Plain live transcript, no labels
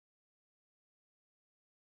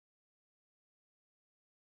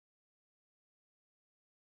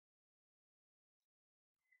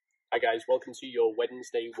Hi guys, welcome to your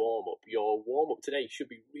Wednesday warm-up. Your warm-up today should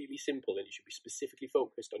be really simple and it should be specifically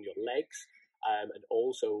focused on your legs and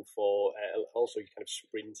also for also your kind of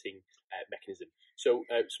sprinting mechanism. So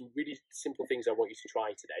some really simple things I want you to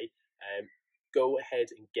try today. Go ahead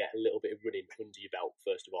and get a little bit of running under your belt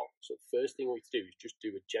first of all. So the first thing I want you to do is just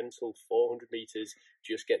do a gentle 400 meters,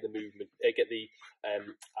 just get the movement, get the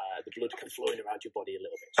blood kind of flowing around your body a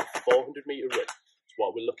little bit. So 400-meter run is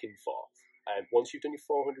what we're looking for. Once you've done your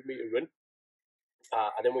 400-meter run,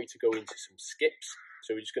 I then want you to go into some skips.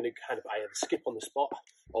 So we're just going to kind of either skip on the spot,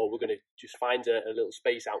 or we're going to just find a little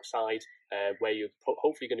space outside where you're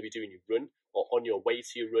hopefully going to be doing your run, or on your way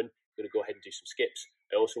to your run, you're going to go ahead and do some skips.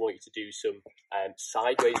 I also want you to do some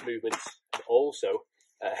sideways movements, and also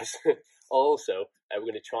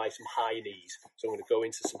we're going to try some high knees. So I'm going to go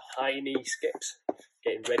into some high knee skips,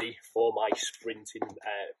 getting ready for my sprinting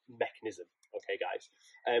mechanism. Okay, guys.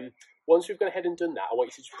 Once we've gone ahead and done that, I want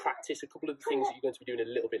you to just practice a couple of the things that you're going to be doing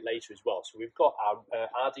a little bit later as well. So we've got our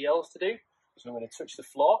RDLs to do. So I'm going to touch the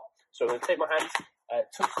floor. So I'm going to take my hands,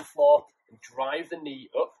 touch the floor, and drive the knee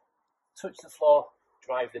up. Touch the floor,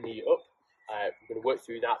 drive the knee up. We're going to work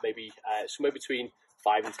through that maybe somewhere between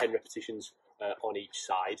 5 and 10 repetitions on each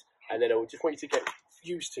side. And then I just want you to get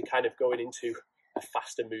used to kind of going into a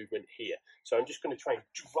faster movement here. So I'm just going to try and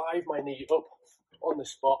drive my knee up on the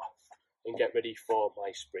spot and get ready for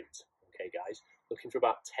my sprint. Okay, guys, looking for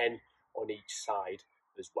about 10 on each side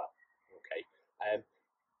as well. Okay,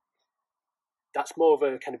 that's more of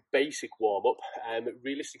a kind of basic warm-up.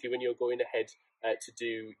 Realistically, when you're going ahead to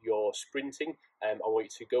do your sprinting, I want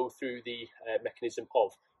you to go through the mechanism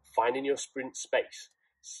of finding your sprint space.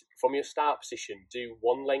 From your start position, do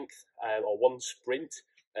one length or one sprint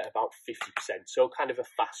at about 50%, so kind of a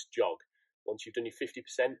fast jog. Once you've done your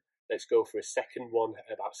 50%, let's go for a second one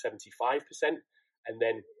at about 75%, and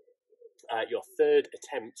then your third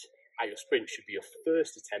attempt at your sprint should be your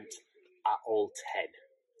first attempt at all 10,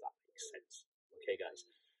 if that makes sense. Okay, guys,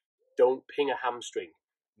 don't ping a hamstring.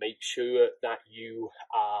 Make sure that you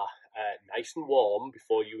are nice and warm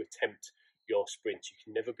before you attempt your sprint. You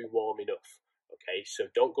can never be warm enough. Okay, so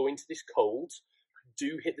don't go into this cold.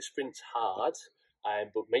 Do hit the sprints hard,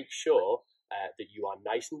 but make sure that you are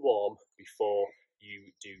nice and warm before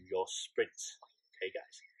you do your sprint. Okay,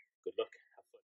 guys, good luck.